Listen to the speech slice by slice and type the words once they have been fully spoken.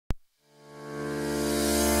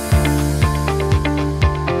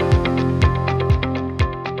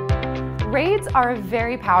RAIDs are a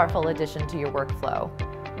very powerful addition to your workflow.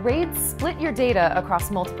 RAIDs split your data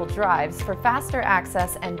across multiple drives for faster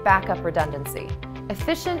access and backup redundancy.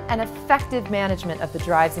 Efficient and effective management of the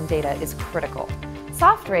drives and data is critical.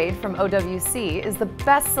 SoftRAID from OWC is the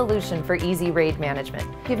best solution for easy RAID management,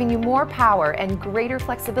 giving you more power and greater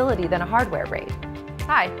flexibility than a hardware RAID.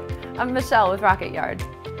 Hi, I'm Michelle with Rocket Yard.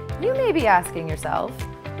 You may be asking yourself,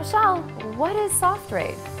 Michelle, what is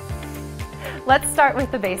SoftRAID? Let's start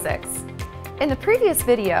with the basics. In the previous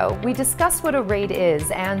video, we discussed what a RAID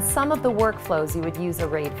is and some of the workflows you would use a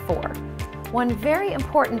RAID for. One very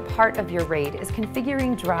important part of your RAID is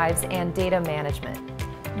configuring drives and data management.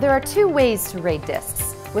 There are two ways to RAID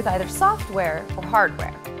disks, with either software or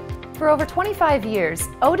hardware. For over 25 years,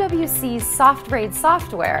 OWC's SoftRAID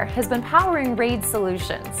software has been powering RAID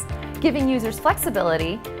solutions, giving users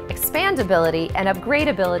flexibility, expandability, and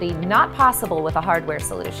upgradability not possible with a hardware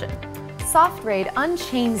solution. SoftRAID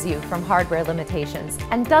unchains you from hardware limitations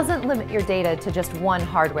and doesn't limit your data to just one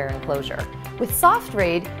hardware enclosure. With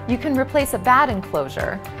SoftRAID, you can replace a bad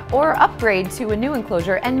enclosure or upgrade to a new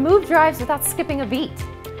enclosure and move drives without skipping a beat.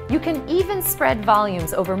 You can even spread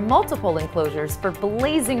volumes over multiple enclosures for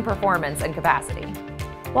blazing performance and capacity.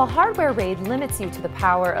 While hardware RAID limits you to the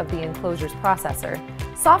power of the enclosure's processor,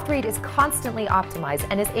 SoftRAID is constantly optimized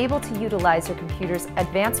and is able to utilize your computer's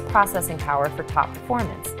advanced processing power for top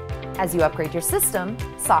performance. As you upgrade your system,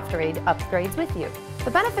 SoftRAID upgrades with you. The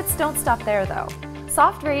benefits don't stop there though.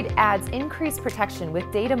 SoftRAID adds increased protection with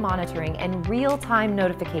data monitoring and real-time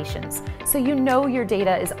notifications, so you know your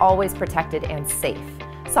data is always protected and safe.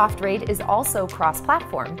 SoftRAID is also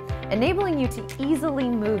cross-platform, enabling you to easily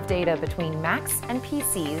move data between Macs and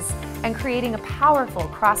PCs and creating a powerful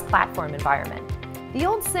cross-platform environment. The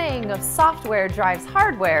old saying of software drives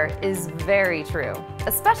hardware is very true,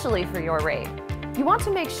 especially for your RAID. You want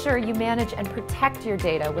to make sure you manage and protect your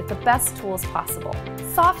data with the best tools possible.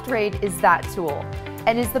 SoftRAID is that tool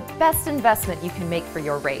and is the best investment you can make for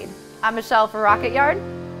your RAID. I'm Michelle for Rocket Yard.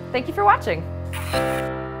 Thank you for watching.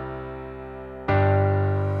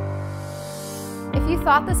 If you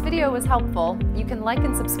thought this video was helpful, you can like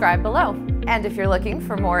and subscribe below. And if you're looking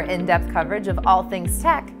for more in-depth coverage of all things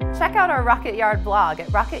tech, check out our Rocket Yard blog at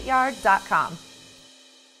rocketyard.com.